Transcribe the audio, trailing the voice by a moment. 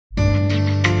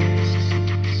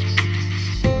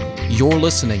You're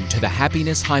listening to The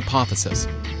Happiness Hypothesis,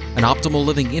 an optimal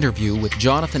living interview with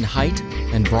Jonathan Haidt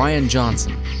and Brian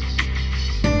Johnson.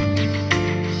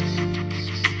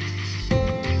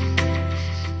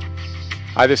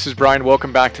 Hi, this is Brian.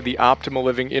 Welcome back to the Optimal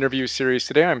Living interview series.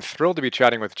 Today I'm thrilled to be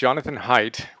chatting with Jonathan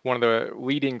Haidt, one of the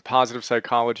leading positive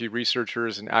psychology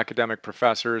researchers and academic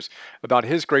professors, about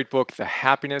his great book, The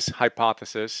Happiness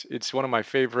Hypothesis. It's one of my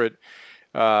favorite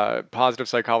positive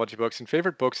psychology books and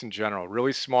favorite books in general.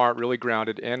 Really smart, really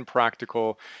grounded, and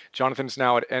practical. Jonathan's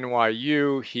now at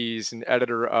NYU. He's an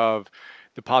editor of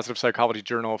the Positive Psychology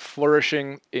Journal,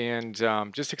 Flourishing, and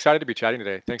just excited to be chatting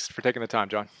today. Thanks for taking the time,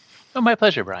 John. Oh, my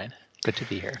pleasure, Brian. Good to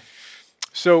be here.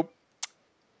 So,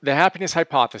 the happiness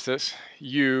hypothesis,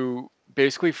 you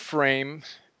basically frame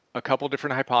a couple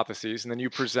different hypotheses, and then you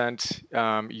present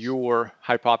your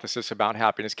hypothesis about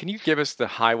happiness. Can you give us the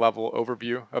high-level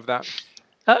overview of that?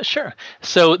 Sure.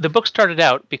 So the book started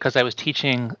out because I was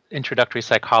teaching introductory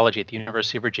psychology at the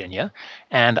University of Virginia,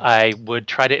 and I would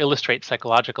try to illustrate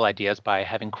psychological ideas by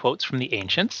having quotes from the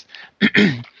ancients.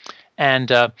 And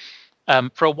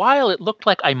for a while, it looked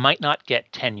like I might not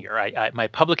get tenure. My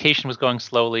publication was going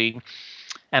slowly,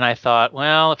 and I thought,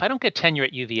 well, if I don't get tenure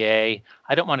at UVA,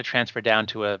 I don't want to transfer down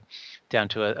to a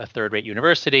third-rate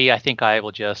university. I think I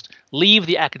will just leave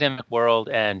the academic world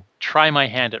and try my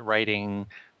hand at writing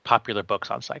popular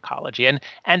books on psychology. And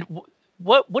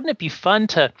wouldn't it be fun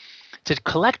to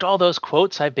collect all those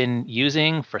quotes I've been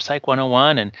using for Psych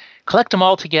 101 and collect them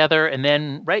all together and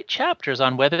then write chapters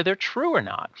on whether they're true or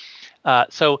not?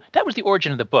 So that was the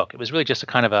origin of the book. It was really just a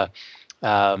kind of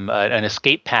an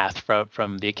escape path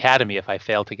from the academy if I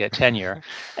failed to get tenure.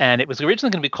 And it was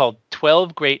originally going to be called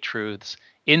 12 Great Truths,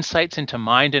 Insights into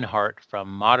Mind and Heart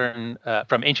from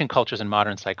Ancient Cultures and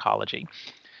Modern Psychology.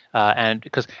 And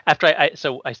because after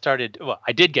I started, well,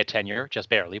 I did get tenure, just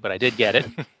barely, but I did get it.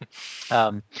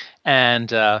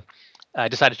 And I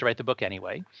decided to write the book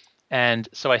anyway. And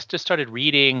so I just started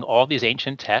reading all these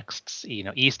ancient texts,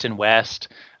 East and West,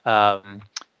 the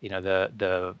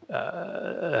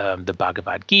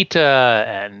Bhagavad Gita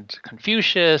and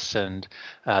Confucius and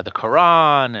the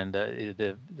Quran and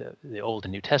the Old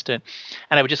and New Testament,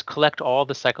 and I would just collect all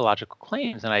the psychological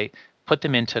claims and I put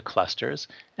them into clusters.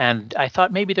 And I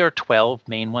thought maybe there are 12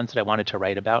 main ones that I wanted to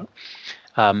write about.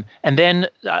 And then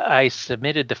I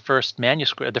submitted the first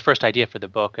manuscript, the first idea for the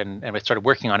book, and I started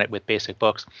working on it with basic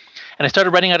books. And I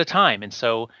started running out of time. And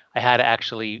so I had to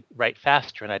actually write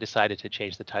faster. And I decided to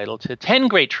change the title to 10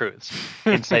 Great Truths,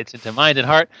 Insights into Mind and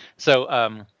Heart.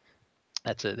 So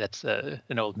that's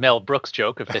an old Mel Brooks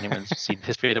joke, if anyone's seen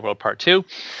History of the World Part 2.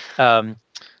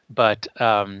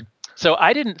 So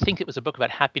I didn't think it was a book about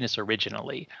happiness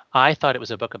originally. I thought it was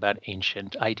a book about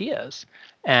ancient ideas.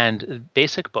 And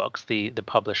Basic Books, the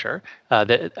publisher,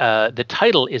 the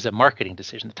title is a marketing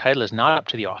decision. The title is not up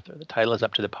to the author. The title is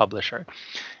up to the publisher.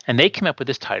 And they came up with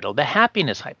this title, The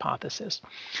Happiness Hypothesis.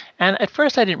 And at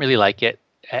first I didn't really like it,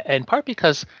 in part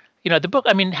because the book,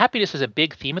 happiness is a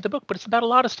big theme of the book, but it's about a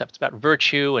lot of stuff. It's about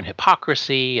virtue and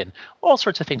hypocrisy and all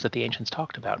sorts of things that the ancients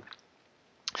talked about.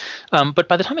 But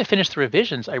by the time I finished the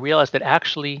revisions, I realized that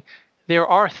actually there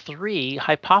are 3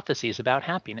 hypotheses about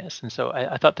happiness. And so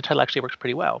I thought the title actually works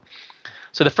pretty well.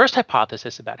 So the first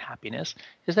hypothesis about happiness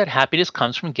is that happiness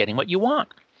comes from getting what you want.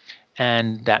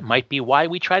 And that might be why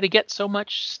we try to get so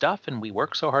much stuff and we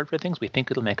work so hard for things. We think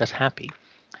it'll make us happy.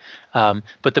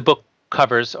 But the book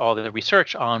covers all the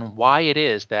research on why it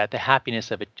is that the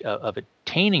happiness of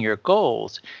attaining your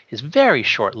goals is very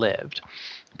short-lived.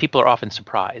 People are often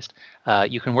surprised.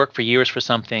 You can work for years for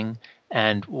something,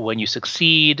 and when you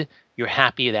succeed, you're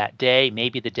happy that day,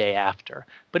 maybe the day after.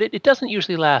 But it doesn't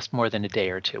usually last more than a day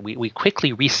or two. We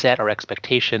quickly reset our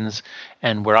expectations,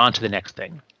 and we're on to the next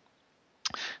thing.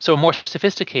 So a more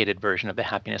sophisticated version of the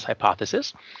happiness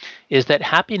hypothesis is that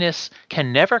happiness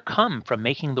can never come from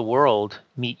making the world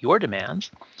meet your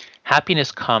demands.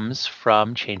 Happiness comes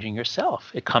from changing yourself.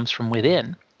 It comes from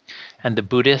within. And the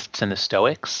Buddhists and the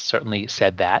Stoics certainly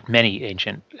said that. Many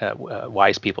ancient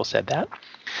wise people said that.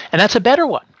 And that's a better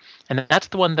one. And that's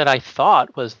the one that I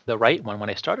thought was the right one when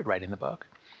I started writing the book.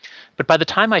 But by the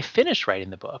time I finished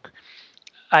writing the book,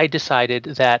 I decided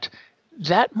that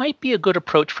might be a good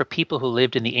approach for people who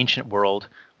lived in the ancient world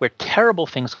where terrible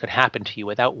things could happen to you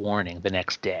without warning the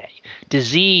next day.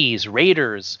 Disease,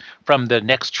 raiders from the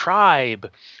next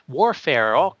tribe,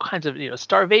 warfare, all kinds of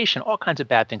starvation, all kinds of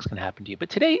bad things can happen to you.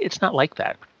 But today, it's not like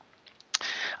that.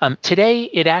 Today,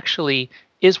 it actually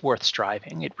is worth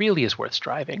striving. It really is worth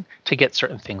striving to get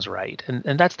certain things right.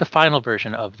 And that's the final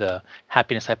version of the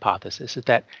happiness hypothesis, is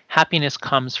that happiness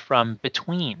comes from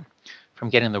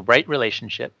getting the right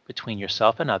relationship between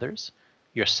yourself and others,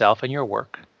 yourself and your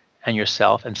work, and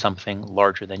yourself and something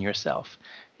larger than yourself.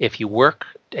 If you work,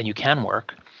 and you can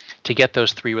work, to get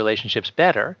those three relationships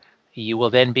better, you will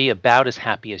then be about as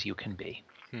happy as you can be.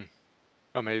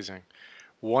 Amazing.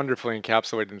 Wonderfully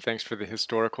encapsulated, and thanks for the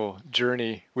historical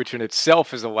journey, which in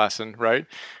itself is a lesson, right?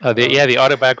 The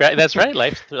autobiography. That's right.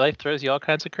 Life throws you all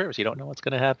kinds of curves. You don't know what's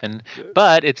going to happen,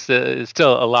 but it's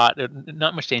still a lot.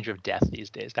 Not much danger of death these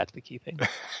days. That's the key thing.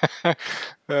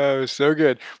 Oh, so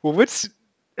good. Well,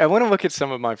 I want to look at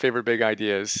some of my favorite big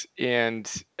ideas, and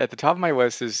at the top of my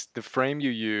list is the frame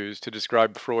you use to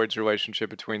describe Freud's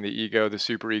relationship between the ego, the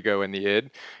superego, and the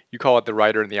id. You call it the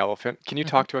rider and the elephant. Can you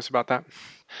talk to us about that?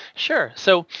 Sure.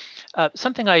 So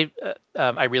something I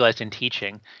realized in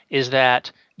teaching is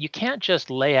that you can't just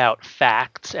lay out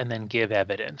facts and then give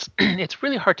evidence. It's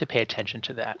really hard to pay attention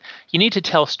to that. You need to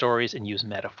tell stories and use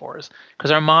metaphors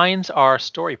because our minds are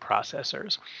story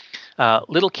processors.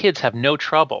 Little kids have no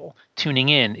trouble tuning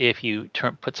in if you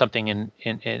put something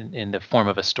in the form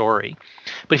of a story.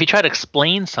 But if you try to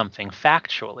explain something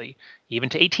factually, even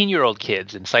to 18-year-old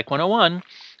kids in Psych 101,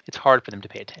 it's hard for them to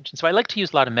pay attention. So I like to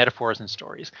use a lot of metaphors and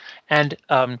stories. And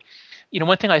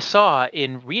one thing I saw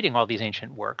in reading all these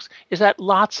ancient works is that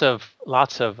lots of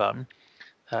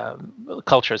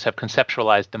cultures have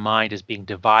conceptualized the mind as being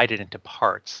divided into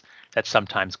parts that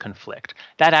sometimes conflict.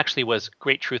 That actually was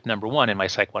great truth number one in my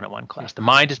Psych 101 class. The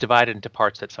mind is divided into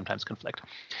parts that sometimes conflict.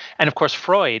 And of course,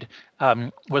 Freud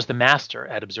was the master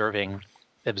at observing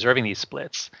these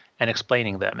splits and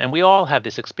explaining them. And we all have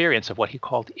this experience of what he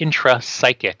called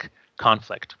intra-psychic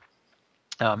conflict.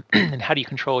 And how do you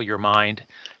control your mind?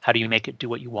 How do you make it do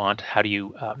what you want? How do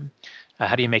you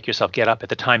make yourself get up at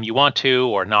the time you want to,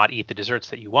 or not eat the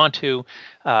desserts that you want to?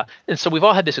 And so we've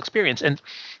all had this experience. And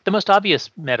the most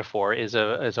obvious metaphor is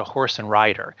a horse and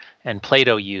rider. And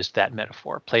Plato used that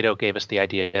metaphor. Plato gave us the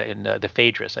idea in the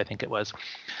Phaedrus, I think it was,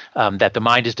 that the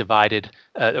mind is divided,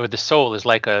 or the soul is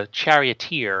like a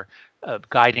charioteer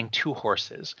guiding two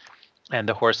horses. And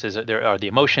the horses, there are the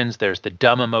emotions, there's the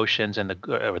dumb emotions and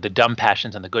the dumb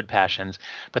passions and the good passions,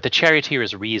 but the charioteer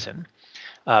is reason.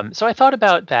 So I thought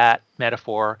about that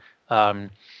metaphor,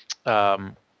 and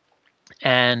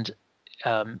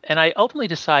I ultimately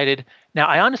decided. Now,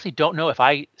 I honestly don't know if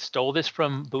I stole this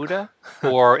from Buddha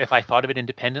or if I thought of it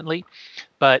independently,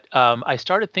 but I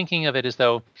started thinking of it as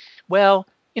though, well,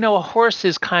 a horse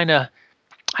is I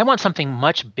want something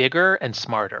much bigger and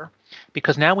smarter.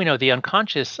 Because now we know the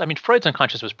unconscious, Freud's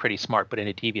unconscious was pretty smart, but in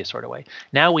a devious sort of way.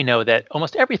 Now we know that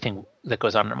almost everything that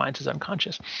goes on in our minds is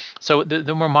unconscious. So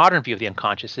the more modern view of the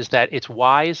unconscious is that it's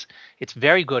wise, it's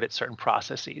very good at certain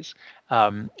processes,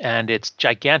 and it's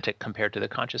gigantic compared to the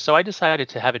conscious. So I decided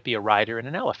to have it be a rider and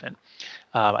an elephant.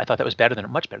 I thought that was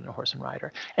much better than a horse and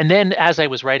rider. And then as I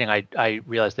was writing, I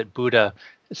realized that Buddha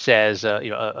says,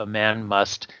 a man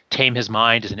must tame his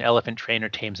mind as an elephant trainer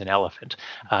tames an elephant.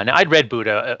 Now, I'd read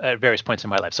Buddha at various points in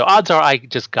my life, so odds are I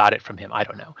just got it from him. I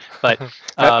don't know, but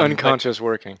unconscious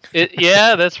working.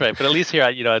 Yeah, that's right. But at least here,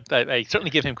 I certainly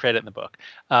give him credit in the book.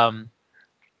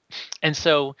 And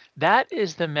so that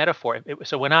is the metaphor.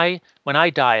 So when I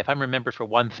die, if I'm remembered for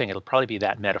one thing, it'll probably be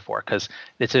that metaphor because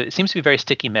it seems to be a very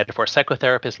sticky metaphor.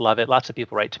 Psychotherapists love it. Lots of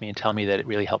people write to me and tell me that it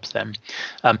really helps them.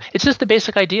 It's just the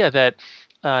basic idea that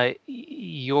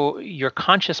your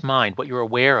conscious mind, what you're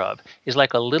aware of, is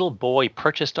like a little boy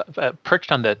perched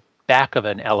on the back of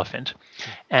an elephant,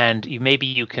 and maybe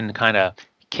you can kind of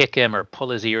kick him or pull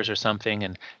his ears or something,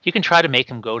 and you can try to make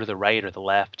him go to the right or the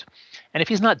left. And if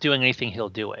he's not doing anything, he'll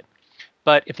do it.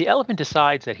 But if the elephant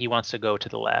decides that he wants to go to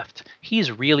the left,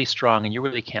 he's really strong and you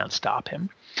really can't stop him.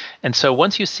 And so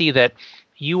once you see that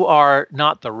you are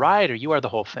not the rider, you are the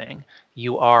whole thing.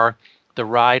 The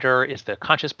rider is the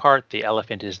conscious part, the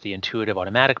elephant is the intuitive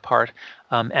automatic part,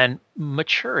 and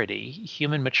maturity,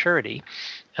 human maturity,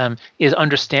 is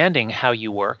understanding how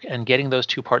you work and getting those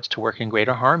two parts to work in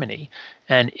greater harmony.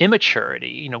 And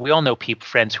immaturity, we all know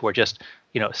friends who are just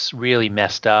really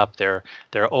messed up. They're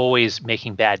always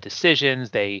making bad decisions.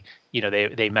 They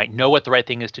might know what the right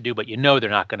thing is to do, but they're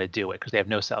not going to do it because they have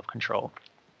no self-control.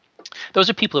 Those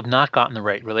are people who have not gotten the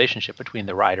right relationship between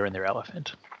the rider and their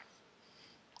elephant.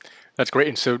 That's great.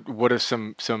 And so what are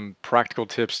some practical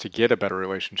tips to get a better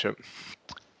relationship?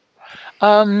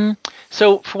 So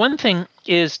for one thing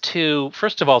is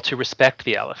first of all, to respect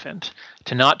the elephant,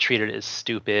 to not treat it as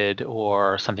stupid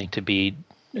or something to be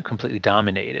completely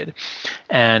dominated.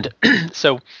 And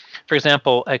so, for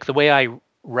example, like the way I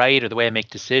write or the way I make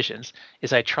decisions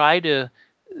is I try to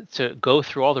go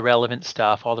through all the relevant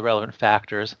stuff, all the relevant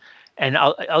factors, And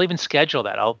I'll even schedule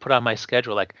that. I'll put on my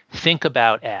schedule like think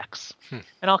about X, and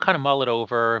I'll kind of mull it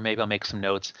over. Maybe I'll make some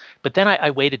notes, but then I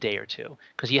wait a day or two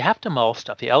because you have to mull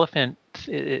stuff. The elephant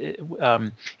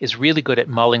is really good at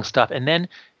mulling stuff, and then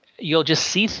you'll just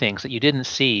see things that you didn't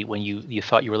see when you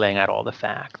thought you were laying out all the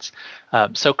facts.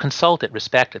 So consult it,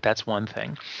 respect it. That's one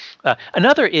thing.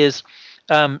 Another is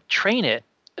train it.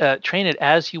 Train it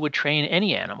as you would train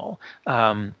any animal.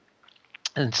 And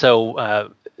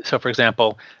so, for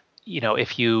example,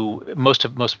 if most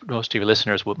of your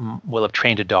listeners will have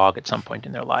trained a dog at some point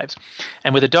in their lives,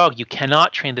 and with a dog, you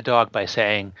cannot train the dog by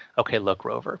saying, "Okay, look,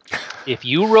 Rover, if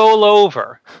you roll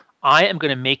over, I am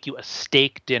going to make you a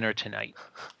steak dinner tonight."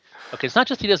 Okay, it's not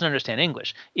just he doesn't understand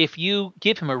English. If you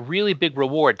give him a really big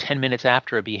reward 10 minutes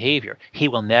after a behavior, he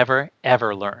will never,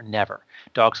 ever learn. Never.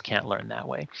 Dogs can't learn that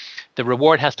way. The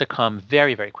reward has to come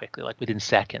very, very quickly, like within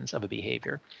seconds of a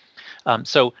behavior.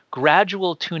 So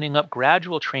gradual tuning up,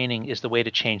 gradual training is the way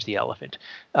to change the elephant.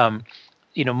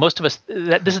 Most of us,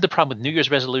 this is the problem with New Year's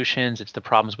resolutions. It's the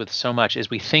problems with so much is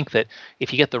we think that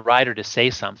if you get the rider to say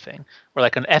something, or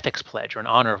like an ethics pledge or an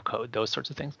honor code, those sorts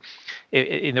of things,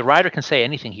 the rider can say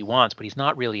anything he wants, but he's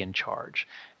not really in charge.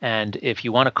 And if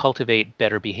you want to cultivate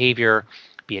better behavior,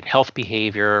 be it health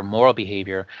behavior, moral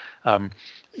behavior,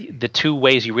 the two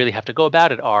ways you really have to go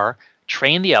about it are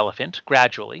train the elephant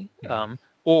gradually,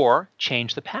 or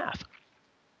change the path.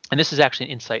 And this is actually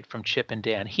an insight from Chip and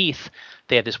Dan Heath.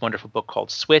 They have this wonderful book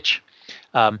called Switch.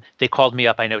 They called me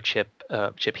up. I know Chip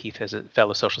Heath is a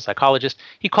fellow social psychologist.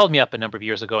 He called me up a number of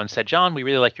years ago and said, "John, we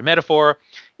really like your metaphor.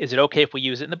 Is it okay if we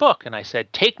use it in the book?" And I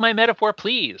said, "Take my metaphor,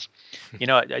 please.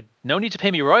 No need to pay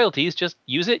me royalties. Just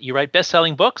use it. You write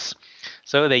best-selling books."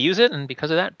 So they use it, and because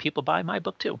of that, people buy my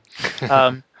book too.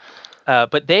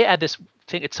 But they add this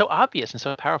thing. It's so obvious and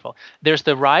so powerful. There's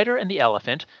the rider and the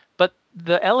elephant, but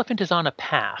the elephant is on a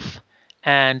path.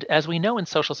 And as we know in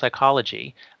social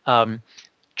psychology,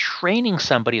 training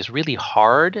somebody is really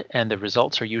hard and the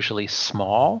results are usually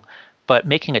small, but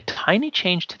making a tiny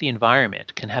change to the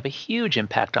environment can have a huge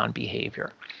impact on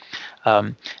behavior.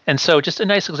 And so just a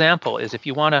nice example is if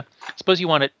you want to, suppose you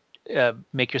want to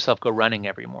make yourself go running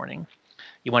every morning.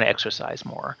 You want to exercise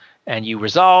more, and you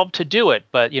resolve to do it.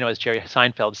 But, as Jerry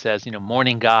Seinfeld says,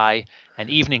 morning guy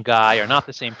and evening guy are not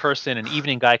the same person. An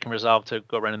evening guy can resolve to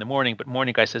go run in the morning, but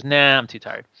morning guy says, "Nah, I'm too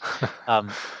tired."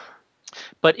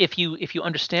 But if you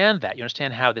understand that, you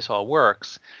understand how this all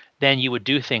works, then you would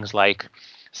do things like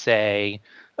say,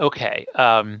 okay,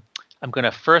 I'm going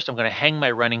to hang my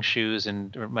running shoes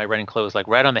and my running clothes like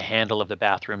right on the handle of the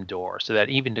bathroom door so that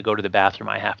even to go to the bathroom,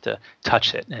 I have to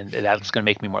touch it. And that's going to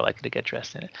make me more likely to get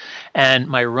dressed in it. And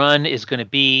my run is going to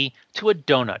be to a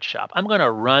donut shop. I'm going to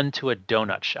run to a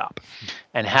donut shop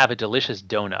and have a delicious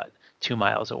donut 2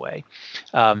 miles away.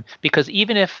 Because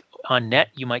even if on net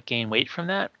you might gain weight from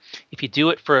that, if you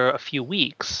do it for a few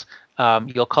weeks,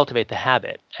 you'll cultivate the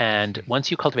habit. And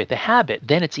once you cultivate the habit,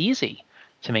 then it's easy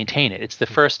to maintain it. It's the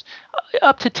first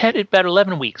up to 10, about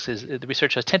 11 weeks is the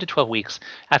research says 10 to 12 weeks.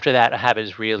 After that, a habit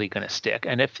is really going to stick.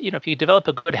 And if you develop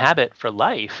a good habit for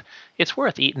life, it's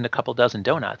worth eating a couple dozen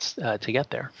donuts to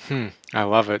get there. I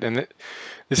love it. And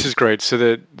this is great. So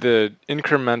the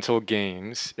incremental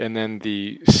gains and then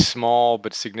the small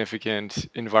but significant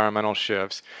environmental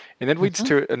shifts. And that leads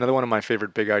to another one of my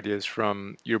favorite big ideas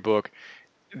from your book,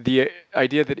 the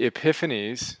idea that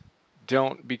epiphanies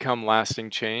don't become lasting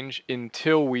change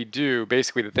until we do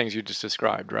basically the things you just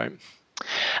described, right?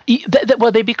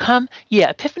 Well, they become,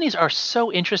 epiphanies are so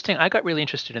interesting. I got really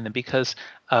interested in them because,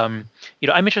 I'm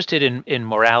interested in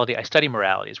morality. I study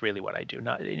morality is really what I do.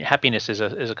 Happiness is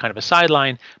a kind of a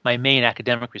sideline. My main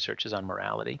academic research is on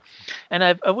morality. And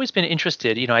I've always been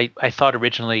interested, I thought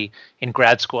originally in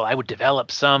grad school I would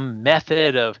develop some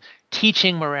method of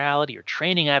teaching morality or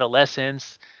training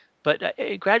adolescents. But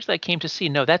gradually I came to see,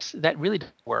 no, that really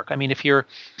doesn't work. I mean, if you're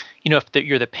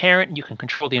the parent, you can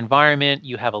control the environment,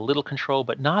 you have a little control,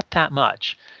 but not that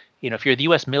much. If you're the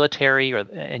U.S. military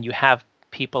and you have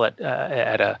people at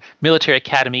a military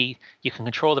academy, you can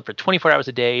control them for 24 hours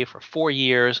a day for 4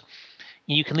 years.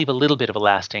 You can leave a little bit of a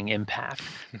lasting impact.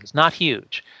 It's not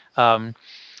huge. And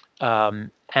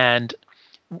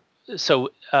so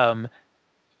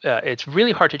it's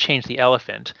really hard to change the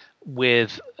elephant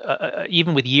with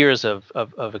even with years of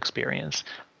experience.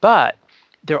 But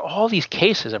there are all these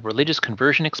cases of religious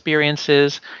conversion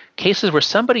experiences, cases where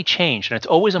somebody changed, and it's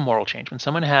always a moral change. When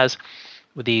someone has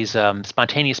these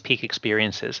spontaneous peak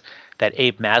experiences that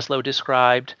Abe Maslow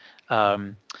described,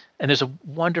 and there's a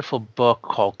wonderful book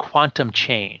called Quantum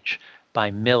Change by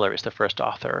Miller is the first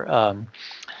author.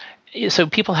 So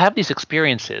people have these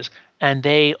experiences, And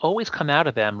they always come out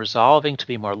of them resolving to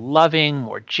be more loving,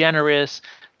 more generous,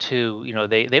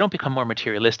 they don't become more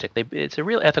materialistic. It's a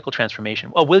real ethical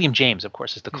transformation. Well, William James, of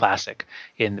course, is the classic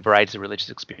in the Varieties of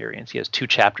Religious Experience. He has 2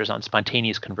 chapters on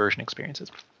spontaneous conversion experiences.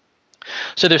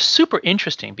 So they're super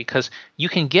interesting because you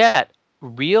can get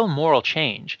real moral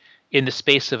change in the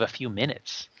space of a few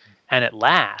minutes, and it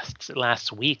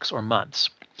lasts weeks or months.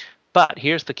 But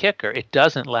here's the kicker: it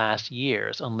doesn't last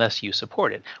years unless you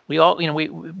support it. We all,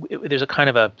 there's a kind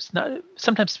of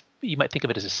sometimes you might think of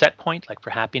it as a set point, like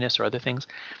for happiness or other things.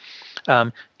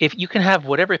 If you can have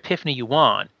whatever epiphany you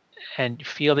want and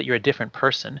feel that you're a different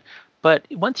person, but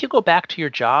once you go back to your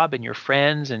job and your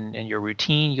friends and your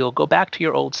routine, you'll go back to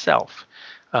your old self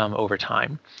over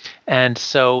time. And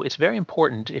so it's very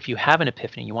important, if you have an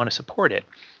epiphany, you want to support it,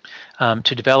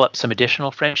 to develop some additional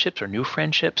friendships or new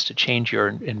friendships to change your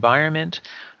environment.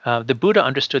 The Buddha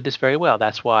understood this very well.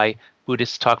 That's why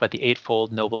Buddhists talk about the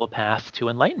Eightfold Noble Path to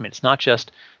Enlightenment. It's not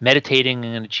just meditating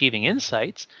and achieving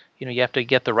insights. You have to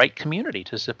get the right community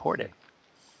to support it.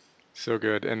 So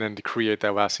good. And then to create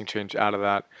that lasting change out of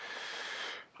that.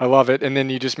 I love it. And then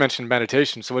you just mentioned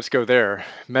meditation. So let's go there.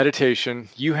 Meditation.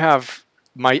 You have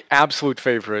my absolute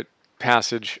favorite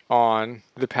passage on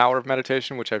the power of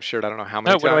meditation, which I've shared I don't know how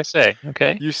many times. What do I say?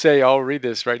 Okay. You say, I'll read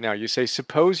this right now. You say,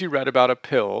 suppose you read about a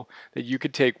pill that you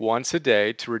could take once a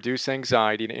day to reduce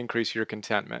anxiety and increase your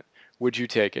contentment. Would you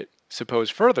take it? Suppose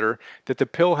further that the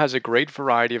pill has a great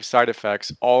variety of side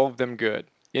effects, all of them good.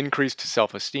 Increased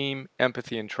self-esteem,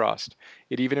 empathy, and trust.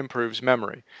 It even improves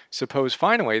memory. Suppose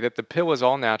finally that the pill is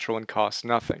all natural and costs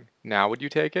nothing. Now would you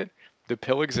take it? The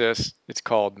pill exists. It's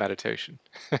called meditation.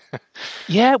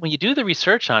 Yeah, when you do the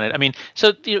research on it,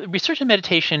 so the research in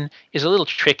meditation is a little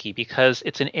tricky because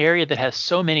it's an area that has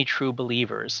so many true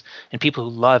believers and people who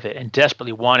love it and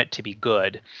desperately want it to be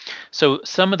good. So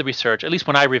some of the research, at least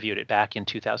when I reviewed it back in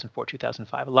 2004,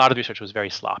 2005, a lot of the research was very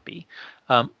sloppy.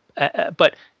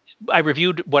 But I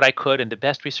reviewed what I could, and the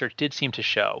best research did seem to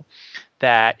show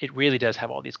that it really does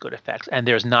have all these good effects, and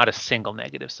there's not a single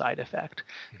negative side effect.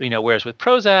 Whereas with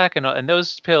Prozac and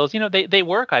those pills, they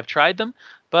work. I've tried them,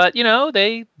 but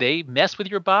they mess with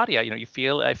your body.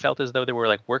 I felt as though there were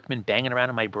like workmen banging around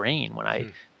in my brain when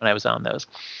I was on those.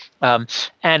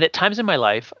 And at times in my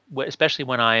life, especially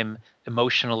when I'm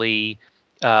emotionally,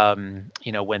 when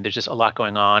there's just a lot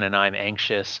going on and I'm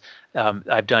anxious,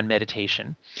 I've done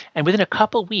meditation, and within a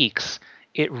couple weeks,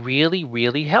 it really,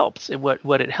 really helps.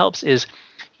 What it helps is,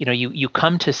 you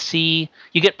come to see,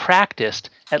 you get practiced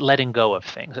at letting go of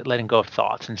things, at letting go of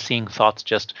thoughts, and seeing thoughts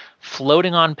just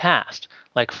floating on past,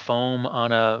 like foam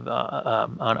on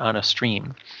a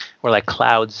stream, or like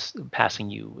clouds passing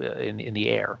you in the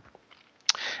air.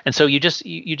 And so you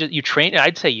train.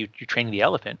 I'd say you're training the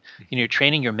elephant. You're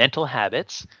training your mental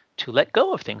habits to let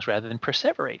go of things rather than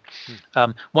perseverate.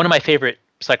 One of my favorite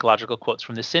psychological quotes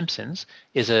from The Simpsons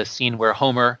is a scene where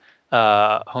Homer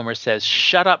says,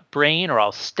 "Shut up, brain, or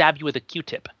I'll stab you with a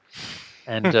Q-tip."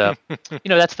 And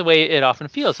that's the way it often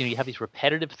feels. You have these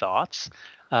repetitive thoughts.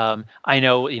 I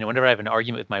know, whenever I have an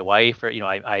argument with my wife, or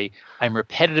I'm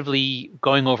repetitively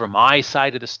going over my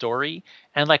side of the story,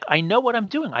 and I know what I'm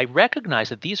doing. I recognize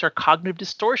that these are cognitive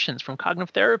distortions from cognitive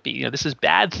therapy. This is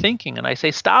bad thinking, and I say,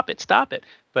 stop it.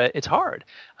 But it's hard.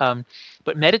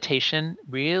 But meditation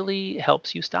really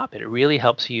helps you stop it. It really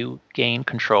helps you gain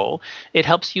control. It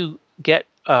helps you get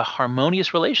a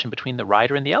harmonious relation between the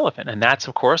rider and the elephant. And that's,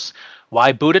 of course,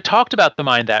 why Buddha talked about the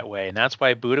mind that way. And that's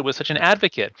why Buddha was such an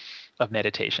advocate of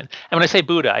meditation. And when I say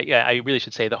Buddha, I really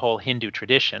should say the whole Hindu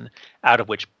tradition out of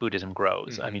which Buddhism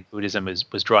grows. Mm-hmm. Buddhism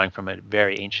was drawing from a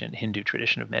very ancient Hindu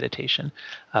tradition of meditation.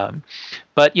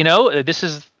 But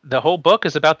the whole book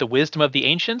is about the wisdom of the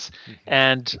ancients. Mm-hmm.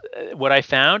 And what I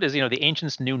found is, the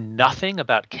ancients knew nothing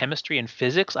about chemistry and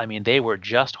physics. They were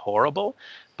just horrible.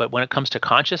 But when it comes to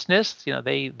consciousness,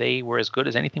 they were as good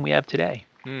as anything we have today.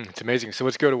 It's amazing. So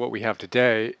let's go to what we have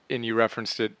today. And you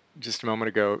referenced it just a moment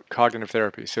ago, cognitive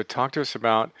therapy. So talk to us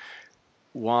about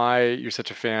why you're such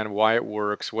a fan, why it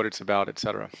works, what it's about, et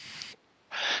cetera.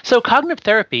 So cognitive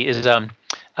therapy is the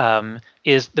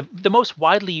most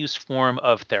widely used form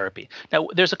of therapy. Now,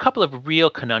 there's a couple of real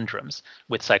conundrums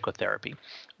with psychotherapy.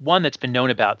 One that's been known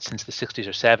about since the 60s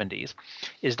or 70s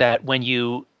is that when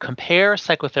you compare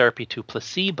psychotherapy to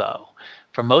placebo,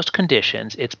 for most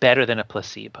conditions, it's better than a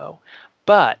placebo.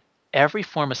 But every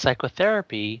form of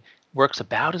psychotherapy works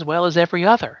about as well as every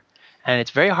other. And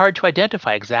it's very hard to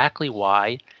identify exactly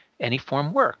why any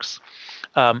form works.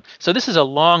 So this is a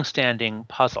long-standing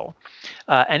puzzle.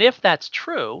 And if that's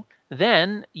true,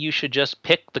 then you should just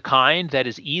pick the kind that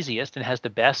is easiest and has the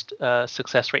best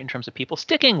success rate in terms of people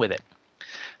sticking with it.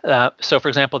 So, for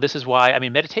example, this is why, I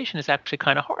mean, meditation is actually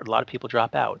kind of hard. A lot of people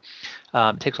drop out.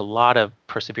 It takes a lot of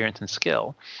perseverance and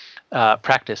skill.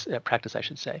 Practice, I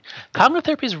should say. Cognitive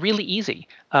therapy is really easy.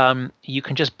 You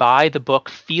can just buy the book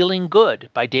Feeling Good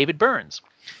by David Burns.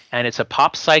 And it's a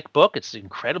pop psych book. It's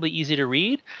incredibly easy to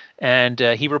read. And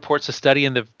he reports a study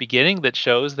in the beginning that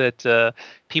shows that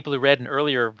people who read an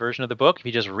earlier version of the book, if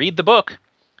you just read the book,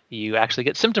 you actually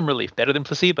get symptom relief, better than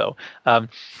placebo.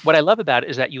 What I love about it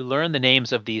is that you learn the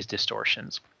names of these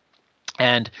distortions.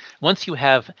 And once you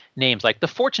have names like the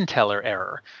fortune teller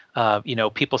error,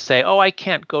 people say, oh, I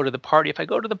can't go to the party. If I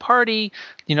go to the party,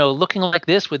 looking like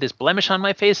this with this blemish on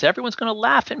my face, everyone's going to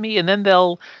laugh at me. And then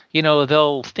they'll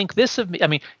think this of me. I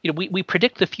mean, we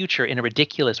predict the future in a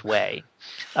ridiculous way.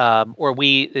 Or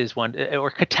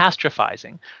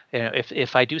catastrophizing.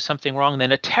 If I do something wrong,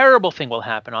 then a terrible thing will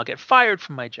happen. I'll get fired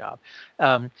from my job.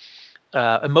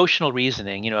 Emotional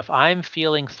reasoning. If I'm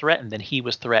feeling threatened, then he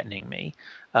was threatening me.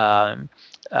 Once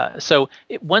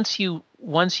you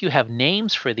have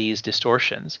names for these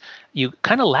distortions, you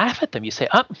kind of laugh at them. You say,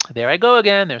 "Oh, there I go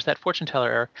again. There's that fortune teller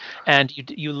error," and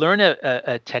you learn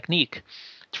a technique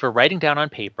for writing down on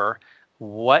paper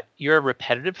what your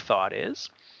repetitive thought is,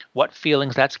 what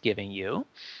feelings that's giving you,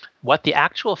 what the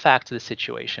actual facts of the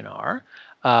situation are,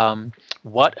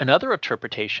 what another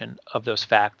interpretation of those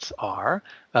facts are,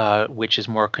 which is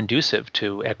more conducive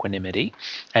to equanimity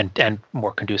and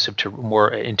more conducive to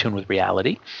more in tune with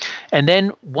reality. And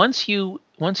then once you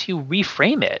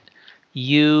reframe it,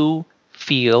 you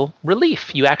feel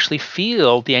relief. You actually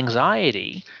feel the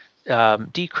anxiety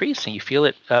decreasing. You feel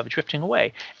it drifting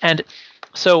away. And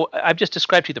so I've just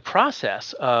described to you the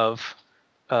process of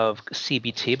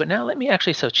CBT, but now let me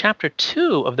so chapter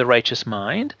 2 of the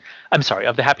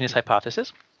of the Happiness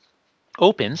Hypothesis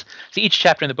opens. So each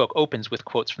chapter in the book opens with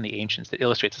quotes from the ancients that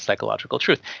illustrates the psychological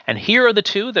truth. And here are the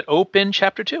two that open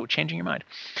chapter 2, Changing Your Mind.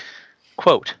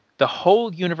 Quote, the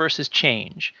whole universe is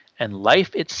change, and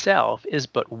life itself is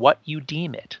but what you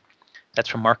deem it. That's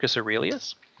from Marcus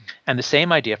Aurelius. And the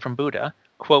same idea from Buddha.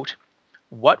 Quote,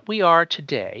 what we are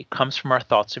today comes from our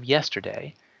thoughts of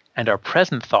yesterday, and our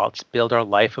present thoughts build our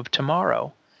life of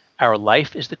tomorrow. Our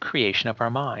life is the creation of our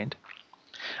mind.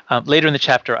 Later in the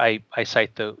chapter, I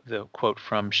cite the quote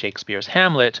from Shakespeare's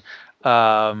Hamlet.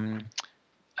 Let's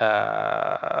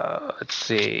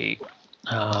see.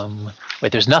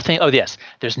 There's nothing. Oh, yes.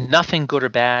 There's nothing good or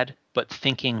bad, but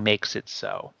thinking makes it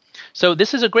so. So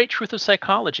this is a great truth of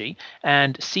psychology,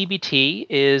 and CBT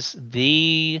is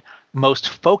the most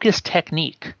focused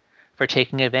technique for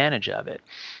taking advantage of it.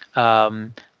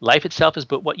 Life itself is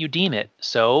but what you deem it.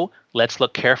 So let's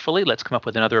look carefully. Let's come up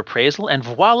with another appraisal, and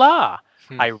voila!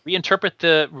 I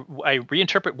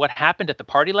reinterpret what happened at the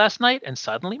party last night, and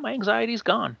suddenly my anxiety's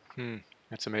gone.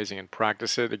 That's amazing. And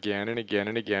practice it again and again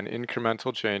and again.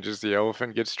 Incremental changes. The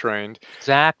elephant gets trained.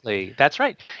 Exactly. That's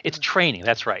right. It's training.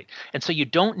 That's right. And so you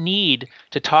don't need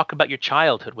to talk about your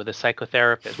childhood with a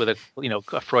psychotherapist, with a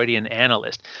Freudian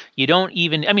analyst. You don't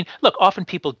even, look, often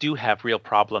people do have real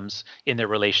problems in their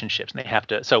relationships, and they have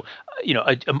to, so,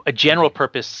 a general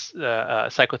purpose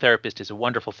psychotherapist is a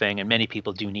wonderful thing, and many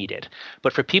people do need it.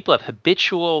 But for people of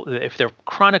if their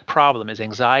chronic problem is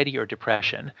anxiety or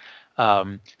depression,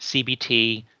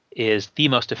 CBT is the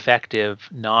most effective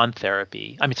non-drug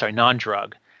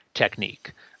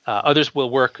technique. Others will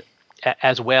work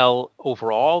as well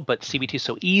overall, but CBT is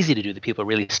so easy to do that people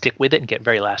really stick with it and get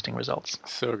very lasting results.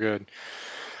 So good.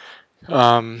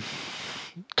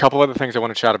 Couple other things I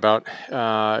want to chat about.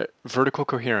 Vertical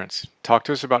coherence. Talk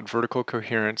to us about vertical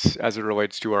coherence as it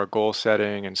relates to our goal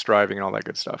setting and striving and all that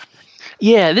good stuff.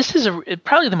 Yeah, this is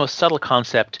probably the most subtle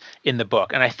concept in the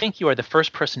book, and I think you are the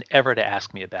first person ever to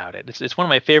ask me about it. It's one of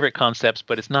my favorite concepts,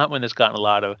 but it's not one that's gotten a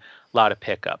lot of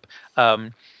pickup.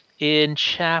 In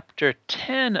chapter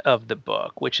 10 of the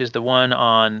book, which is the one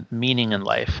on meaning in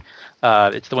life,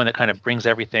 it's the one that kind of brings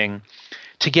everything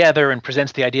together and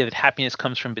presents the idea that happiness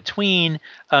comes from between.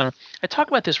 I talk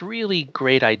about this really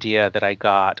great idea that I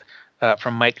got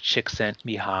from Mike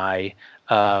Csikszentmihalyi,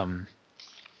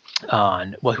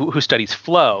 who studies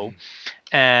flow,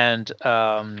 and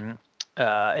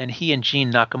he and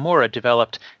Gene Nakamura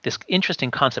developed this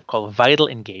interesting concept called vital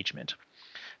engagement.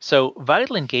 So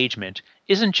vital engagement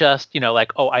isn't just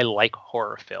like, oh, I like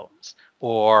horror films,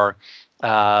 or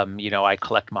I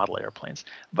collect model airplanes.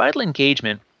 Vital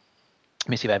engagement. Let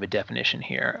me see if I have a definition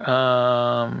here.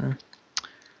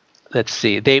 Let's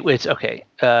see. They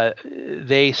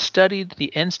studied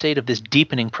the end state of this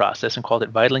deepening process and called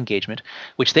it vital engagement,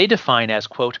 which they define as,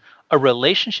 quote, a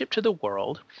relationship to the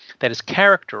world that is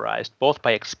characterized both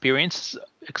by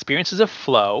experiences of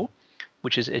flow,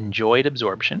 which is enjoyed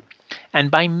absorption, and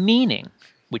by meaning,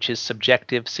 which is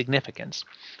subjective significance.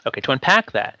 Okay, to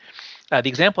unpack that, the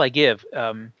example I give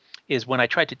is when I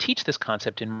tried to teach this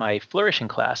concept in my flourishing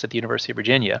class at the University of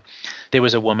Virginia. There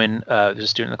was a woman, there's a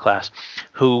student in the class,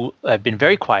 who had been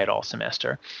very quiet all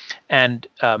semester, and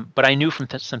but I knew from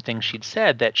some things she'd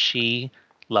said that she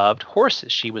loved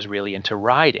horses. She was really into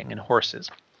riding and horses,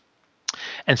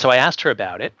 and so I asked her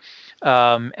about it.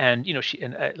 And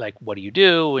like, what do you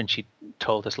do? And she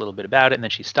told us a little bit about it, and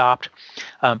then she stopped.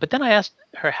 But then I asked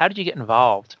her, how did you get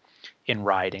involved in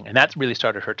riding? And that really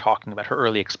started her talking about her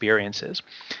early experiences.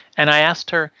 And I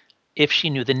asked her if she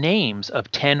knew the names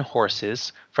of 10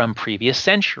 horses from previous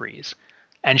centuries.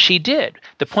 And she did.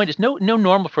 The point is, no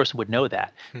normal person would know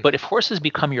that. But if horses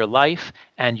become your life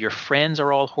and your friends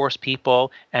are all horse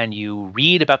people and you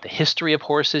read about the history of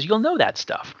horses, you'll know that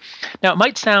stuff. Now, it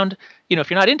might sound, if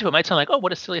you're not into it, it might sound like, oh,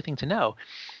 what a silly thing to know.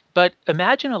 But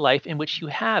imagine a life in which you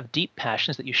have deep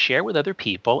passions that you share with other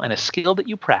people and a skill that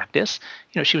you practice.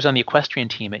 She was on the equestrian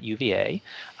team at UVA.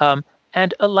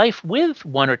 And a life with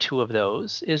one or two of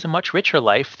those is a much richer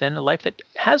life than a life that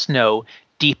has no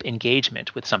deep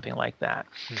engagement with something like that.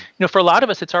 For a lot of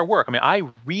us, it's our work. I mean, I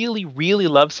really, really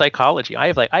love psychology.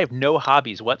 I have no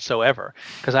hobbies whatsoever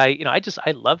because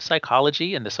I love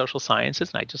psychology and the social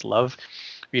sciences, and I just love,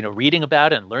 reading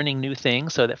about it and learning new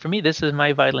things. So that for me, this is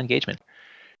my vital engagement.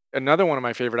 Another one of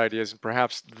my favorite ideas, and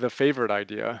perhaps the favorite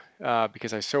idea,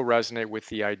 because I so resonate with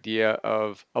the idea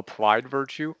of applied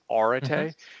virtue,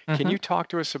 arete. Can you talk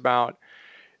to us about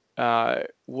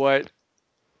what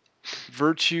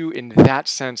virtue in that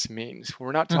sense means?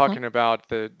 We're not talking about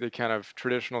the kind of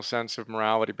traditional sense of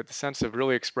morality, but the sense of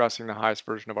really expressing the highest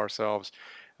version of ourselves.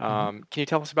 Can you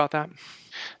tell us about that?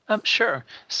 Sure.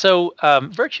 So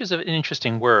virtue is an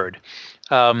interesting word.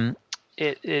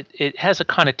 It has a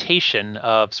connotation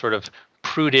of sort of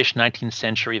prudish 19th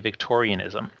century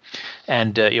Victorianism,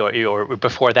 and or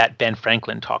before that, Ben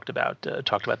Franklin talked about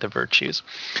the virtues.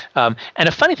 And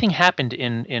a funny thing happened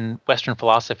in Western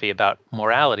philosophy about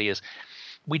morality is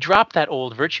we dropped that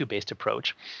old virtue-based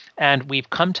approach, and we've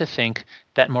come to think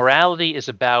that morality is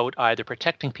about either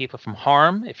protecting people from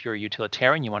harm, if you're a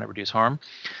utilitarian, you want to reduce harm,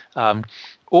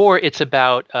 or it's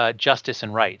about justice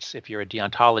and rights. If you're a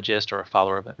deontologist or a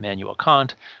follower of Immanuel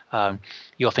Kant,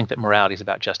 you'll think that morality is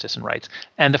about justice and rights.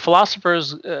 And the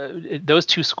philosophers, those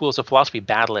two schools of philosophy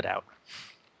battle it out.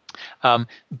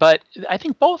 But I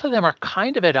think both of them are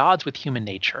kind of at odds with human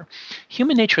nature.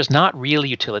 Human nature is not really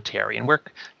utilitarian. We're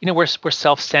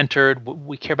self-centered.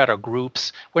 We care about our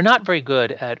groups. We're not very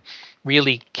good at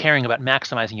really caring about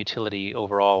maximizing utility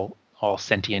over all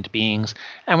sentient beings,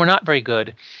 and we're not very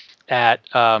good at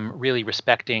really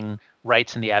respecting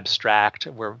rights in the abstract.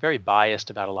 We're very biased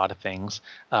about a lot of things.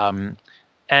 And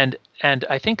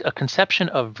I think a conception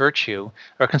of virtue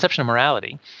or a conception of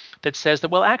morality that says that,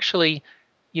 well, actually,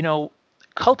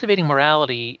 cultivating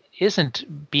morality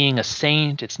isn't being a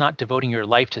saint. It's not devoting your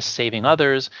life to saving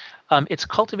others. It's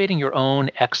cultivating your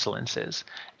own excellences.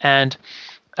 And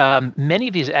many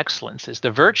of these excellences,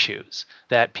 the virtues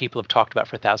that people have talked about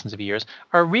for thousands of years,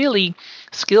 are really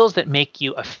skills that make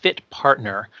you a fit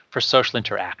partner for social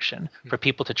interaction, for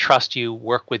people to trust you,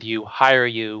 work with you, hire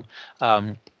you.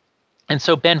 And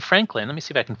so Ben Franklin, let me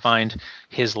see if I can find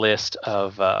his list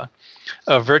of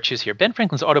virtues here. Ben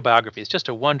Franklin's autobiography is just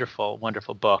a wonderful,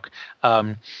 wonderful book.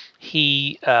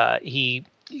 He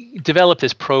developed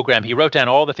this program. He wrote down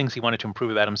all the things he wanted to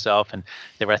improve about himself, and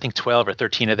there were, I think, 12 or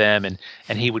 13 of them. And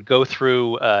he would go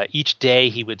through each day.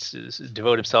 He would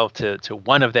devote himself to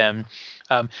one of them.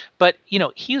 But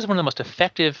he was one of the most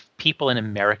effective people in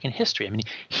American history. I mean,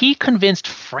 he convinced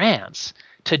France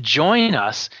to join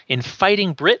us in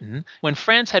fighting Britain when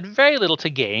France had very little to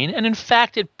gain, and in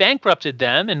fact, it bankrupted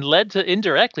them and led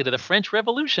indirectly to the French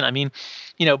Revolution. I mean,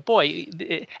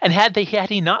 and had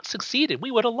he not succeeded,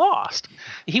 we would have lost.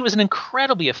 He was an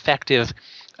incredibly effective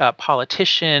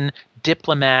politician,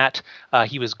 diplomat.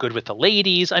 He was good with the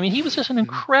ladies. I mean, he was just an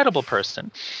incredible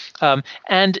person.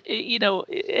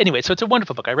 Anyway, so it's a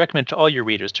wonderful book. I recommend to all your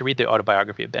readers to read the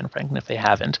autobiography of Ben Franklin if they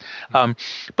haven't.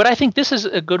 But I think this is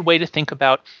a good way to think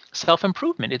about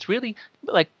self-improvement. It's really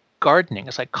like gardening.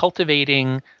 It's like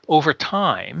cultivating over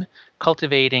time,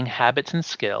 cultivating habits and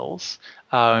skills.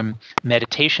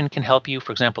 Meditation can help you.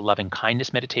 For example, loving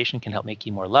kindness meditation can help make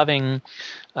you more loving.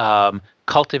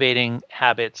 Cultivating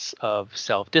habits of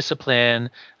self-discipline,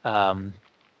 or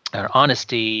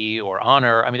honesty or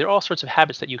honor. I mean, there are all sorts of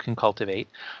habits that you can cultivate.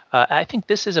 I think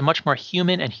this is a much more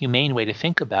human and humane way to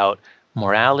think about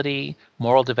morality,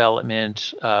 moral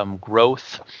development,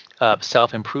 growth,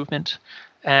 self-improvement.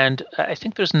 And I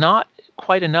think there's not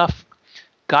quite enough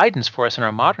guidance for us in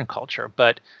our modern culture,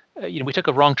 but we took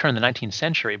a wrong turn in the 19th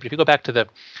century. But if you go back to the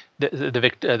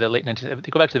late 19th, if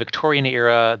you go back to the Victorian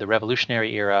era, the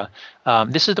Revolutionary era,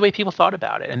 this is the way people thought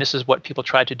about it, and this is what people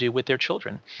tried to do with their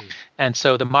children. And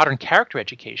so the modern character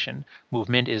education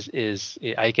movement is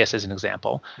I guess, is an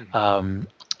example.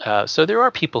 So there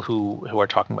are people who are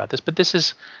talking about this, but this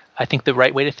is, I think, the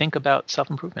right way to think about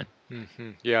self-improvement.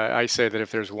 Yeah, I say that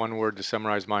if there's one word to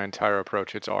summarize my entire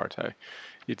approach, it's art.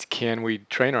 It's, can we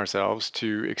train ourselves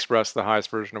to express the highest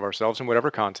version of ourselves in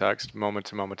whatever context, moment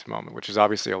to moment to moment, which is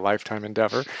obviously a lifetime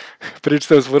endeavor. But it's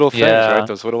those little things, right?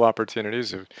 Those little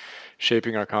opportunities of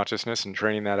shaping our consciousness and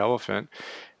training that elephant.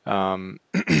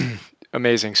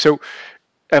 Amazing. So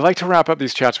I'd like to wrap up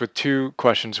these chats with two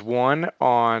questions. One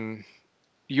on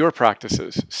your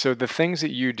practices. So the things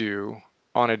that you do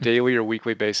on a daily or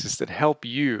weekly basis that help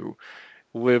you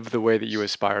live the way that you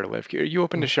aspire to live. Are you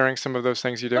open to sharing some of those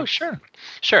things you do? Oh, sure.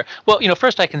 Well,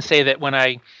 first I can say that when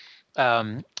I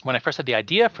first had the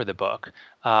idea for the book,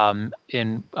 I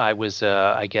was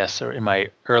I guess in my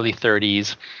early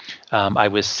 30s. I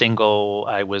was single.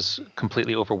 I was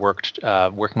completely overworked,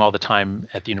 working all the time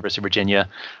at the University of Virginia,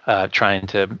 trying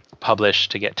to publish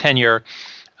to get tenure,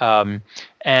 and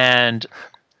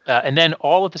then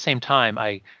all at the same time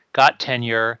I got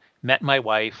tenure, met my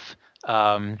wife.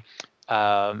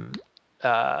 Began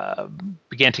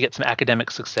to get some academic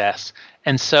success,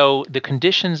 and so the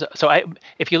conditions. So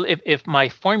if my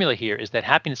formula here is that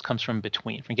happiness comes from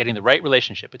getting the right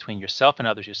relationship between yourself and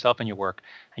others, yourself and your work,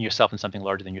 and yourself and something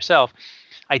larger than yourself.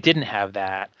 I didn't have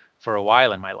that for a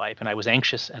while in my life, and I was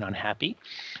anxious and unhappy.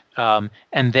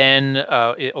 And then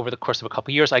over the course of a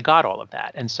couple of years, I got all of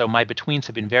that, and so my betweens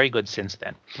have been very good since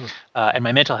then, and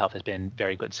my mental health has been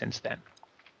very good since then.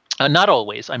 Not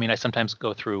always. I mean, I sometimes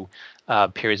go through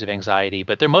periods of anxiety,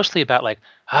 but they're mostly about like,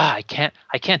 I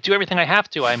can't do everything I have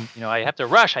to. I have to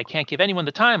rush. I can't give anyone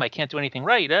the time. I can't do anything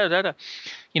right.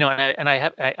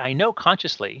 I know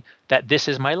consciously that this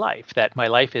is my life. That my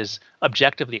life is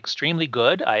objectively extremely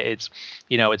good. It's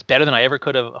better than I ever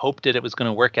could have hoped it was going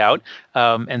to work out.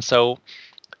 And so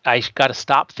I got to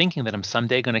stop thinking that I'm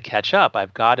someday going to catch up.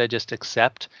 I've got to just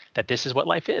accept that this is what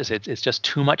life is. It's just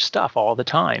too much stuff all the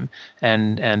time,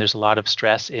 and there's a lot of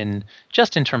stress in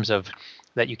terms of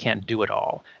that you can't do it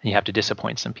all, and you have to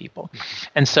disappoint some people.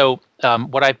 And so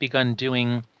what I've begun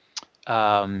doing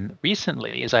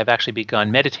recently is I've actually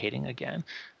begun meditating again,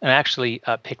 and I actually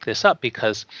picked this up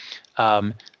because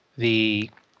there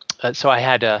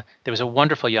was a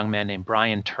wonderful young man named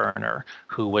Brian Turner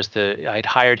who was I'd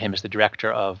hired him as the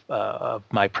director of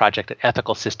my project at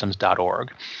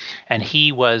ethicalsystems.org, and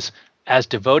he was as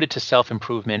devoted to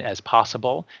self-improvement as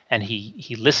possible, and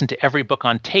he listened to every book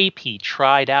on tape. He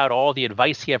tried out all the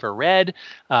advice he ever read.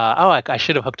 I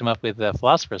should have hooked him up with the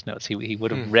Philosopher's Notes. He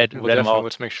would have read them all.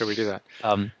 Let's make sure we do that.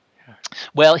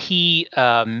 Well, he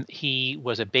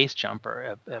was a base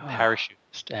jumper, a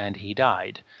parachutist, and he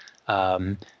died.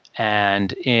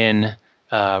 And in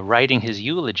writing his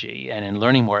eulogy and in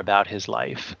learning more about his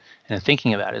life and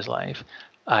thinking about his life,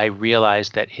 I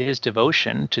realized that his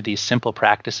devotion to these simple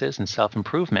practices and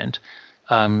self-improvement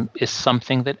is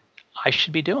something that I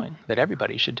should be doing, that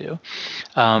everybody should do.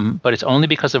 But it's only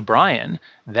because of Brian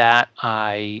that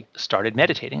I started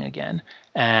meditating again.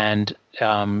 And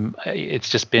it's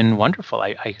just been wonderful.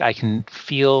 I can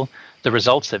feel the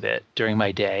results of it during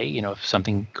my day. If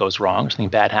something goes wrong, something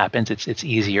bad happens, it's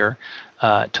easier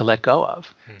to let go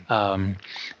of.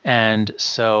 And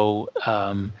so,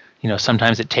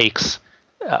 sometimes it takes,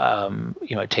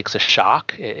 it takes a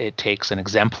shock. It takes an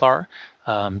exemplar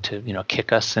to,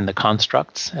 kick us in the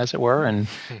constructs, as it were, and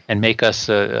make us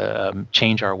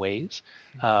change our ways.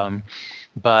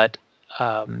 But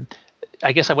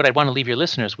I guess what I want to leave your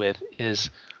listeners with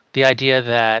is the idea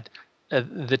that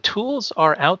the tools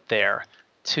are out there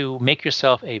to make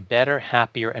yourself a better,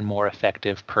 happier, and more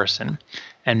effective person.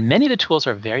 And many of the tools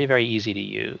are very, very easy to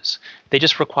use. They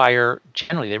just require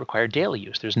daily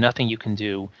use. There's nothing you can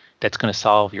do that's going to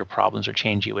solve your problems or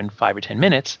change you in 5 or 10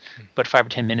 minutes, but 5 or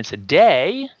 10 minutes a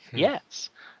day, yes.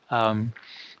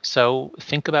 So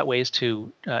think about ways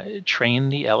to train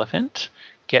the elephant,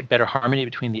 get better harmony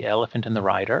between the elephant and the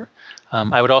rider.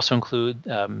 I would also include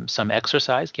some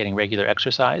exercise, getting regular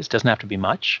exercise. Doesn't have to be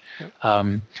much.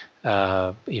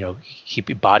 Keep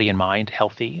your body and mind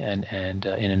healthy and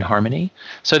in harmony.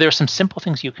 So there are some simple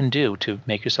things you can do to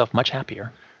make yourself much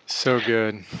happier. So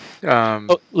good.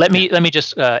 Let me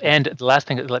just end. The last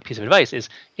piece of advice is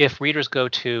if listeners go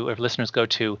to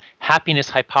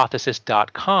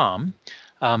happinesshypothesis.com,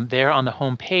 there on the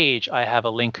home page, I have a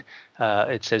link.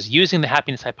 It says using the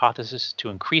happiness hypothesis to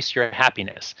increase your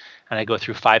happiness. And I go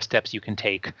through 5 steps you can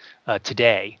take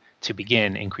today to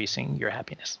begin increasing your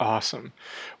happiness. Awesome.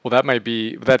 Well,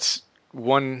 that's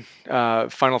one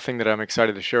final thing that I'm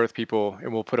excited to share with people,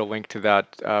 and we'll put a link to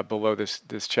that below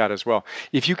this chat as well.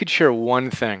 If you could share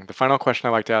one thing, the final question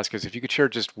I like to ask is, if you could share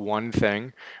just one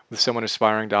thing with someone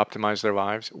aspiring to optimize their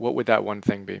lives, what would that one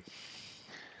thing be?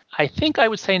 I think I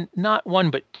would say not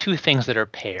one, but two things that are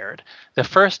paired. The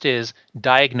first is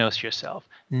diagnose yourself.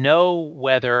 Know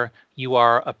whether you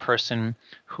are a person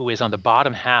who is on the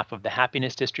bottom half of the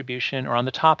happiness distribution or on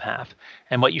the top half.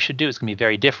 And what you should do is going to be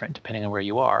very different depending on where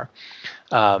you are.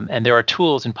 And there are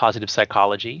tools in positive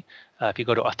psychology. If you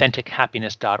go to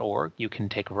AuthenticHappiness.org, you can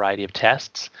take a variety of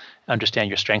tests, understand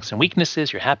your strengths and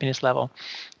weaknesses, your happiness level.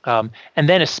 And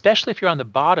then especially if you're on the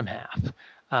bottom half,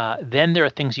 then there are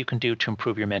things you can do to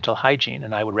improve your mental hygiene.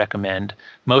 And I would recommend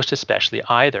most especially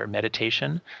either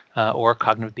meditation or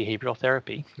cognitive behavioral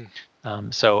therapy.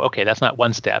 Okay, that's not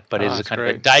one step, but it is a kind of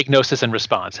a diagnosis and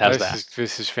response. How's that?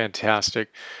 This is fantastic.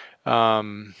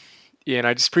 And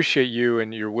I just appreciate you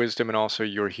and your wisdom, and also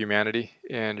your humanity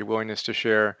and your willingness to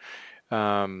share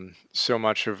so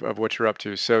much of what you're up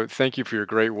to. So thank you for your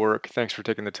great work. Thanks for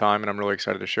taking the time, and I'm really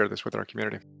excited to share this with our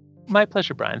community. My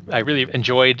pleasure, Brian. I really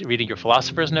enjoyed reading your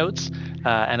philosopher's notes,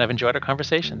 and I've enjoyed our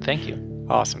conversation. Thank you.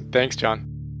 Awesome. Thanks, John.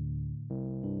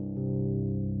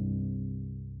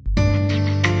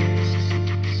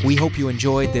 We hope you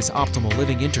enjoyed this Optimal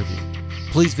Living interview.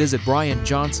 Please visit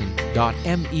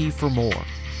brianjohnson.me for more.